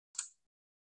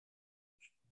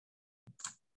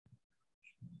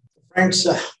Friends,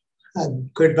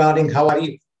 good morning. How are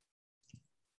you?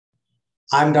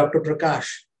 I'm Dr. Prakash,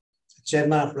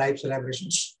 Chairman of Life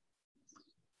Celebrations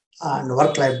and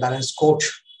Work-Life Balance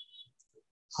Coach,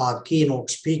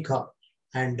 keynote speaker,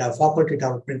 and faculty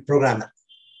development programmer.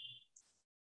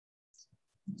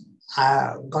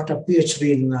 I got a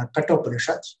PhD in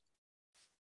Kathopanishad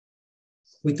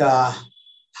with a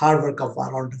hard work of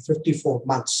around 54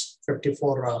 months.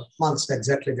 54 months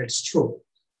exactly, that's true.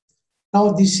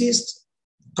 Now, this is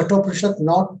Kathopanishad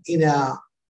not in a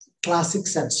classic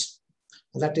sense.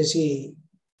 That is, a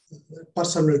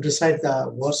person will recite the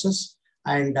verses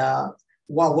and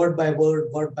word by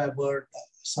word,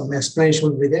 some explanation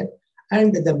will be there,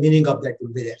 and the meaning of that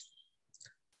will be there.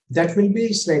 That will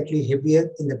be slightly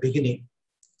heavier in the beginning.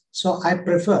 So I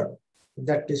prefer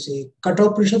that is a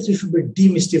Kathopanishad should be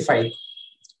demystified.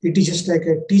 It is just like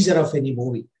a teaser of any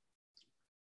movie.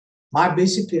 My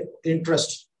basic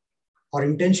interest or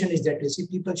intention is that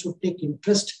people should take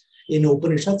interest in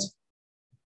Upanishads,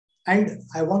 and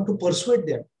I want to persuade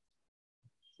them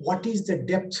what is the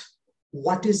depth,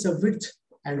 what is the width,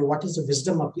 and what is the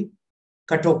wisdom of the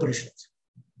Kathopanishad.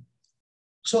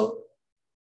 So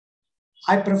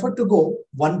I prefer to go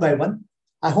one by one.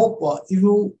 I hope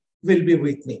you will be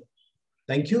with me.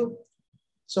 Thank you.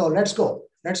 So let's go.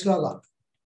 Let's log on.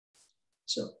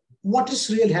 So what is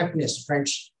real happiness,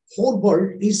 friends? Whole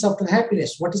world is after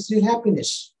happiness. What is real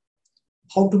happiness?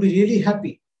 How to be really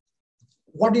happy?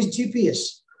 What is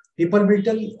GPS? People will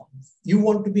tell you, you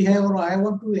want to be happy or I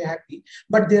want to be happy,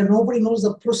 but nobody knows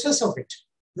the process of it.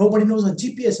 Nobody knows the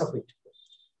GPS of it.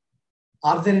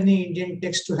 Are there any Indian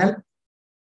texts to help?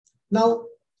 Now,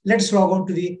 let's log on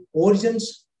to the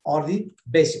origins or the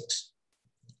basics.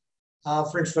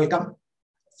 Friends, welcome.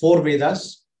 4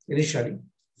 Vedas, initially.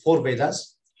 4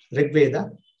 Vedas, Rig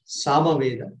Veda, Sama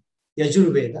Veda,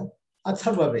 Yajurveda,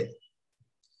 Atharva Veda.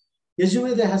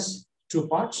 Yajurveda has 2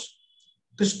 parts,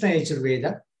 Krishna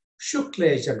Yajurveda,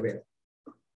 Shukla Yajurveda.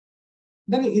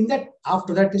 Then in that,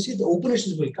 after that, you see the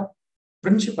Upanishads will come.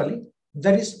 Principally,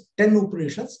 there is 10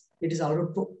 Upanishads. It is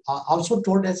also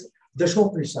told as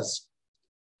Dashopanishads.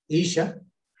 Isha,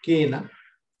 Kena,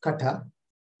 Katha,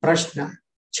 Prashna,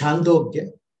 Chandogya,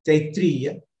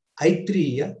 Taitriya,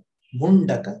 Aitriya,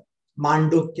 Mundaka,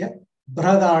 Mandukya,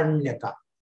 Braharanyaka.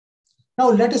 Now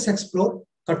let us explore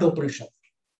Kathopanishad.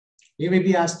 You may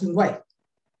be asking why?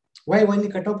 Why only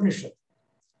Kathopanishad?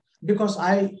 Because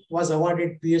I was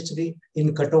awarded PhD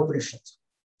in Kathopanishad.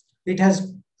 It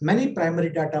has many primary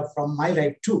data from my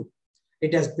life too.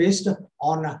 It is based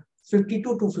on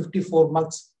 52 to 54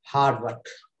 months hard work.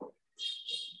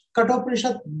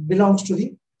 Kathopanishad belongs to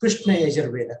the Krishna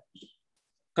Yajurveda.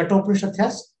 Kathopanishad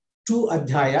has 2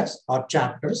 adhyayas or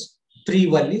chapters,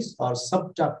 3 valleys or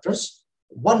sub-chapters,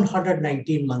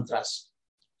 119 mantras.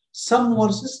 Some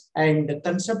verses and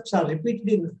concepts are repeated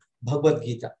in Bhagavad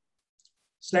Gita.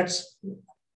 So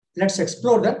let's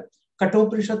explore that.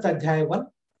 Kathopanishad Adhyaya 1,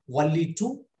 Valli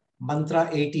 2, Mantra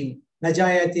 18,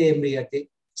 Najayate Emriyate.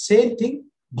 Same thing,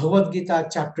 Bhagavad Gita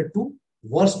chapter 2,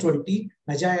 verse 20,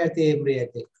 Najayate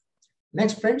Emriyate.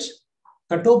 Next, friends,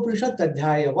 Kathopanishad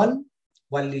Adhyaya 1,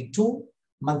 Valli 2,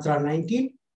 Mantra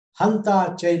 19,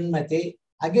 Hanta Chainmate.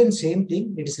 Again, same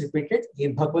thing, it is repeated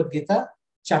in Bhagavad Gita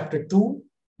chapter 2,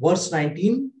 verse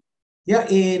 19. Ya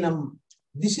enam.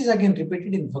 This is again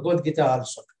repeated in Bhagavad Gita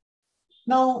also.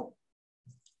 Now,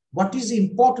 what is the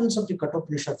importance of the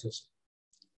Kathopanishad?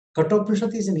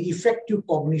 Kathopanishad is an effective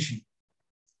cognition.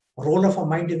 Role of a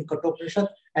mind in Kathopanishad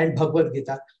and Bhagavad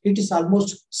Gita, it is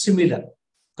almost similar.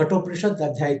 Kathopanishad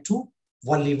Adhyaya 2,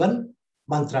 Valli 1,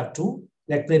 Mantra 2.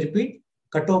 Let me repeat.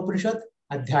 Kathopanishad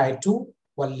Adhyaya 2,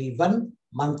 Valli 1,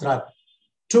 Mantra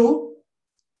 2.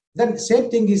 Then same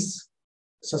thing is,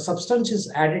 so substance is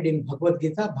added in Bhagavad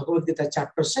Gita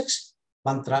chapter 6,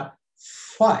 Mantra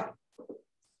 5.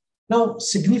 Now,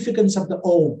 significance of the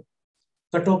Om.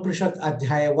 Kathopanishad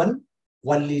Adhyaya 1,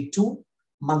 Valli 2,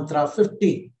 Mantra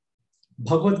 50.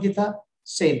 Bhagavad Gita,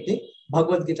 same thing.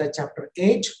 Bhagavad Gita chapter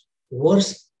 8,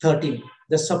 verse 13.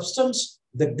 The substance,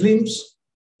 the glimpse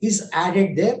is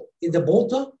added there in the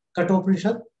both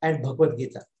Kathopanishad and Bhagavad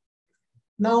Gita.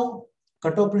 Now,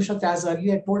 Kathopanishad, as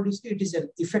earlier I told you, it is an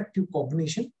effective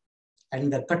cognition.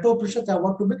 And the Kathopanishad, I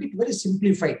want to make it very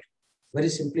simplified. Very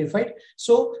simplified.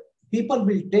 So, people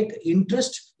will take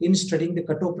interest in studying the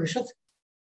Kathopanishad.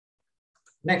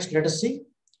 Next, let us see.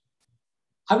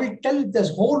 I will tell this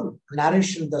whole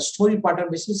narration, the story part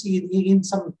of this is in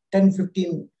some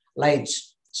 10-15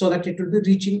 lines, so that it will be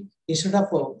reaching, instead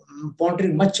of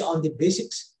pondering much on the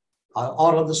basics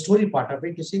or on the story part of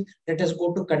it. You see, let us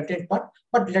go to content part,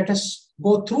 but let us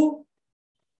go through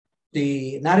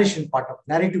the narration part of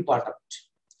narrative part of it.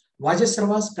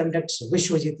 Vajasravas conducts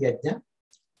Vishwajit Yajna.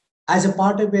 As a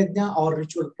part of Yajna or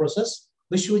ritual process,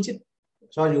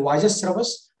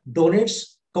 Vajasravas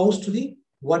donates cows to the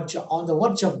verge, on the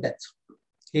verge of death.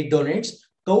 He donates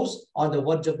cows on the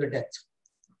verge of the death.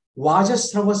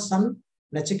 Vajasrava's son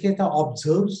Nachiketa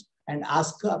observes and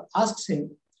asks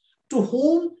him to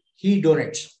whom he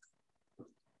donates.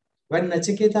 When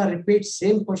Nachiketa repeats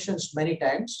same questions many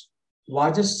times,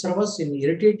 Vajasravas in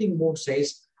irritating mood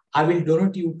says, I will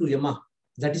donate you to Yama,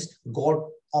 that is God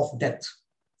of death.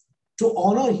 To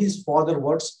honor his father's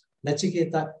words,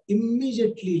 Nachiketa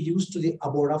immediately leaves to the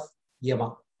abode of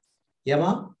Yama.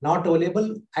 Yama not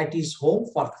available at his home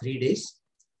for 3 days.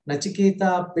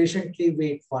 Nachiketa patiently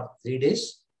waits for 3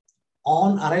 days.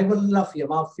 On arrival of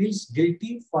Yama, feels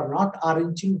guilty for not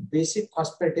arranging basic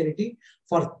hospitality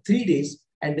for 3 days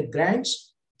and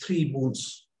grants 3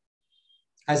 boons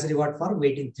as a reward for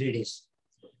waiting 3 days.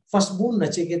 First boon,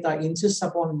 Nachiketa insists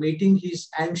upon meeting his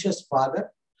anxious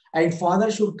father, and father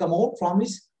should come out from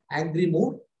his angry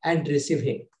mood and receive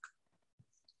him.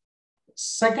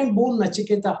 Second boon,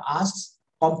 Nachiketa asks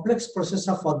complex process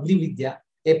of Agni Vidya,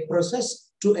 a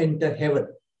process to enter heaven.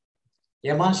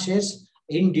 Yama shares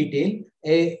in detail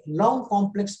a long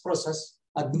complex process,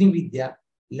 Agni Vidya.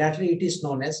 Later it is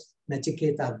known as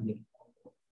Nachiketa Agni.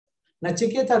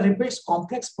 Nachiketa repeats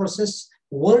complex process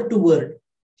word to word.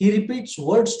 He repeats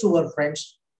words to our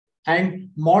friends, and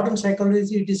modern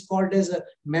psychology, it is called as a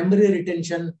memory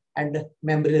retention and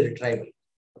memory retrieval.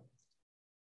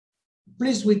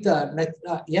 Pleased with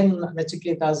young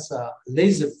Nachiketa's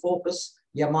laser focus,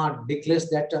 Yama declares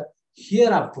that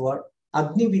hereafter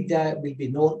Agni Vidya will be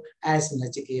known as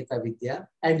Nachiketa Vidya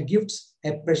and gives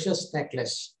a precious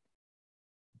necklace.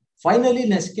 Finally,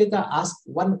 Nachiketa asks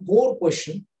one core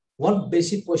question, one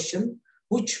basic question,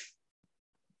 which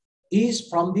is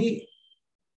from the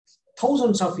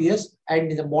thousands of years and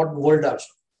in the modern world also.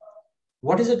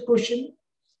 What is that question?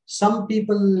 Some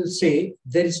people say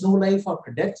there is no life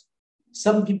after death.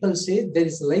 Some people say there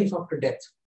is life after death.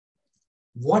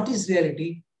 What is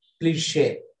reality? Please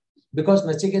share. Because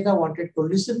Nachiketa wanted to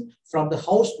listen from the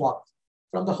horse mouth.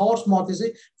 From the horse mouth is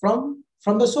it? From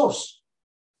the source.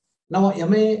 Now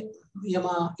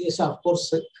Yama is, of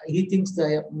course, he thinks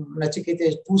that Nachiketa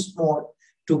is too small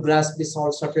to grasp these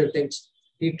all subtle things.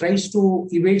 He tries to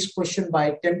evade question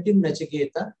by tempting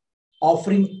Nachiketa,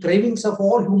 offering cravings of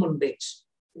all human beings.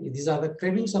 These are the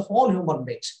cravings of all human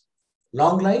beings.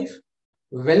 Long life,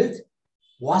 wealth,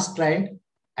 vast land,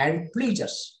 and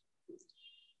pleasures.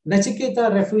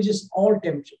 Nachiketa refuses all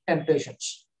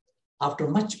temptations. After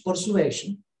much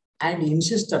persuasion and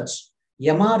insistence,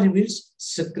 Yama reveals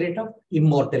secret of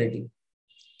immortality.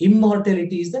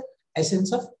 Immortality is the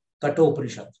essence of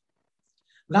Kathopanishad.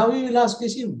 Now we will ask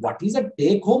you, what is the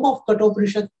take home of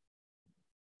Kathopanishad?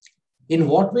 In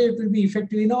what way it will be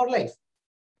effective in our life?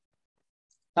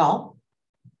 Now,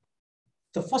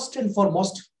 the first and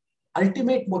foremost,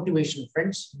 ultimate motivation,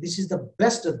 friends, this is the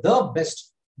best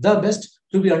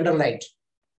to be underlined.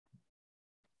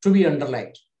 To be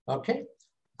underlined. Okay?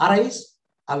 Arise,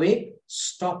 awake,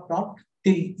 stop not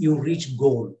till you reach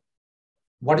goal.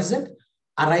 What is it?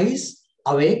 Arise,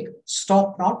 awake,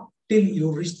 stop not till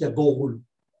you reach the goal.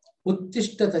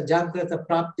 Uttishtata Jagrata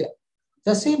Praptya.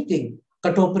 The same thing.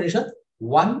 Kathopanishad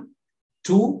 1,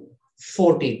 2,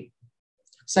 14.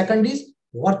 Second is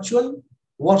virtual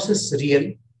versus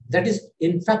real. That is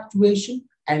infatuation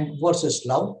and versus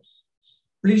love.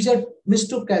 Pleasure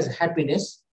mistook as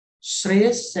happiness.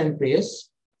 Shreyas and prayers.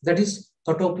 That is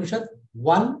Kathopanishad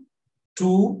 1,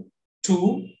 2,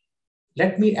 2.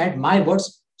 Let me add my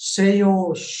words.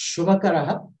 Shreyo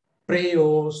Shubhakaraha,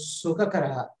 Preyo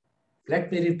Sukakaraha.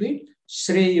 Let me repeat.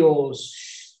 Shreyo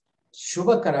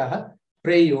Shubhakaraha,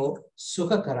 Preyo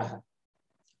Sukakaraha.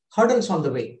 Hurdles on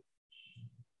the way.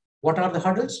 What are the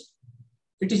hurdles?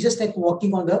 It is just like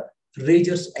walking on the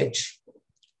razor's edge.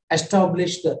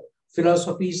 Established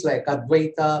philosophies like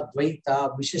Advaita,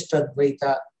 Dvaita,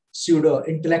 Vishishtadvaita,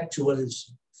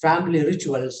 pseudo-intellectuals, family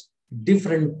rituals,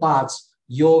 different paths,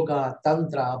 yoga,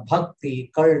 tantra,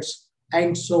 bhakti, cults,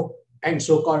 and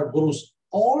so-called gurus.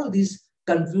 All these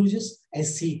confuses a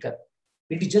seeker.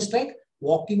 It is just like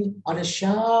walking on a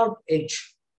sharp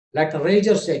edge, like a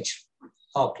razor's edge.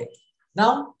 Okay.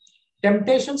 Now,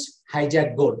 temptations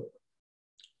hijack goal.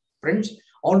 Friends,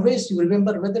 always you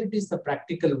remember whether it is the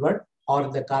practical world or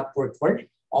in the corporate world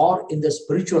or in the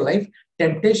spiritual life,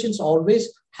 temptations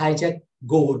always hijack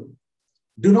goal.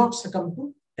 Do not succumb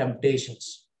to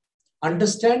temptations.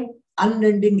 Understand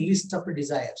unending list of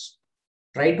desires.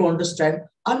 Try to understand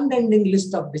unending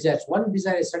list of desires. One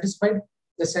desire is satisfied,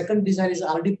 the second desire is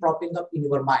already propping up in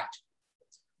your mind.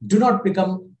 Do not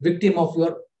become victim of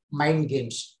your mind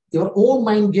games. Your own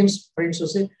mind games, friends, you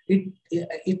say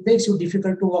it makes you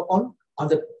difficult to work on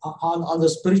the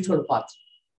spiritual path.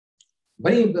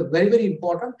 Very, very, very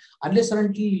important. Unless and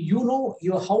until you know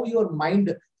how your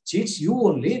mind cheats you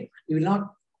only, you will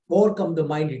not overcome the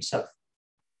mind itself.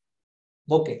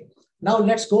 Okay. Now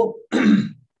let's go.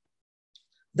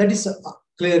 That is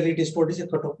clearly it is what is a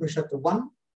Kathopanishad 1,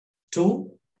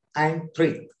 2, and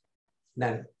 3.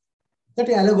 Then that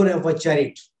is allegory of a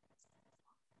chariot.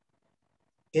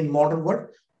 In modern world,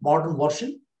 modern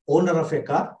version, owner of a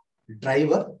car,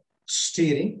 driver,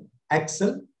 steering,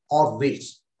 axle, or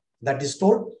wheels. That is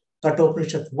told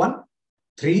Kathopanishad 1,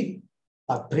 3,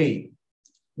 3.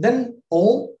 Then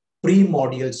Om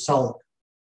primordial sound.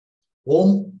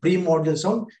 Om primordial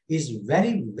sound is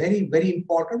very, very, very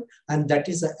important, and that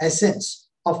is the essence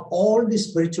of all the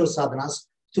spiritual sadhanas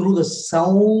through the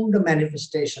sound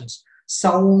manifestations,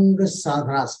 sound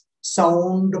sadhanas,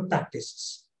 sound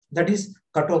practices. That is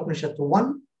Kathopanishad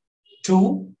 1,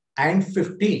 2, and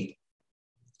 15.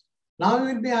 Now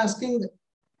we will be asking,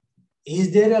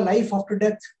 is there a life after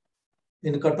death?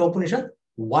 In Kathopanishad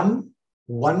 1,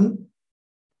 1,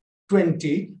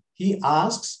 20, he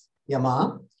asks,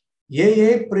 Yama,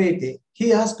 ye prete.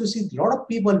 He asks to see, a lot of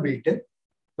people will tell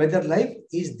whether life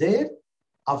is there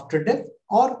after death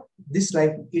or this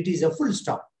life, it is a full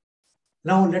stop.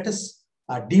 Now let us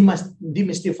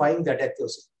demystifying the death.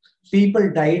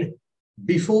 People died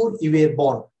before you were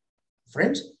born.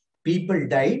 Friends, people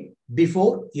died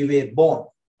before you were born.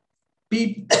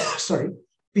 People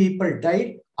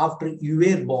died after you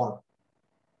were born.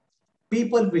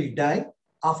 People will die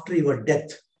after your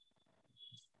death.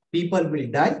 People will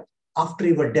die after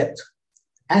your death.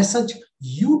 As such,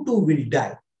 you too will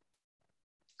die.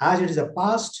 As it is a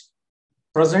past,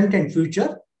 present, and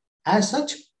future, as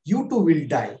such, you too will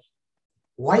die.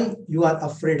 Why you are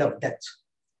afraid of death?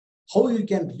 How you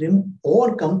can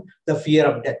overcome the fear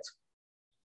of death?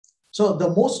 So the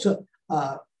most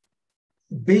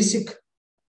basic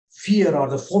fear or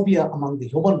the phobia among the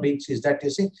human beings is that you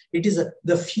say it is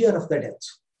the fear of the death.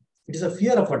 It is a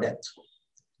fear of a death.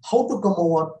 How to come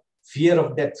over fear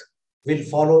of death will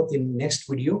follow in next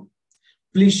video.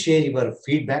 Please share your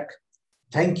feedback.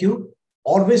 Thank you.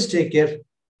 Always take care.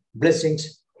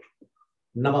 Blessings.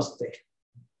 Namaste.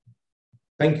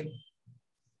 Thank you.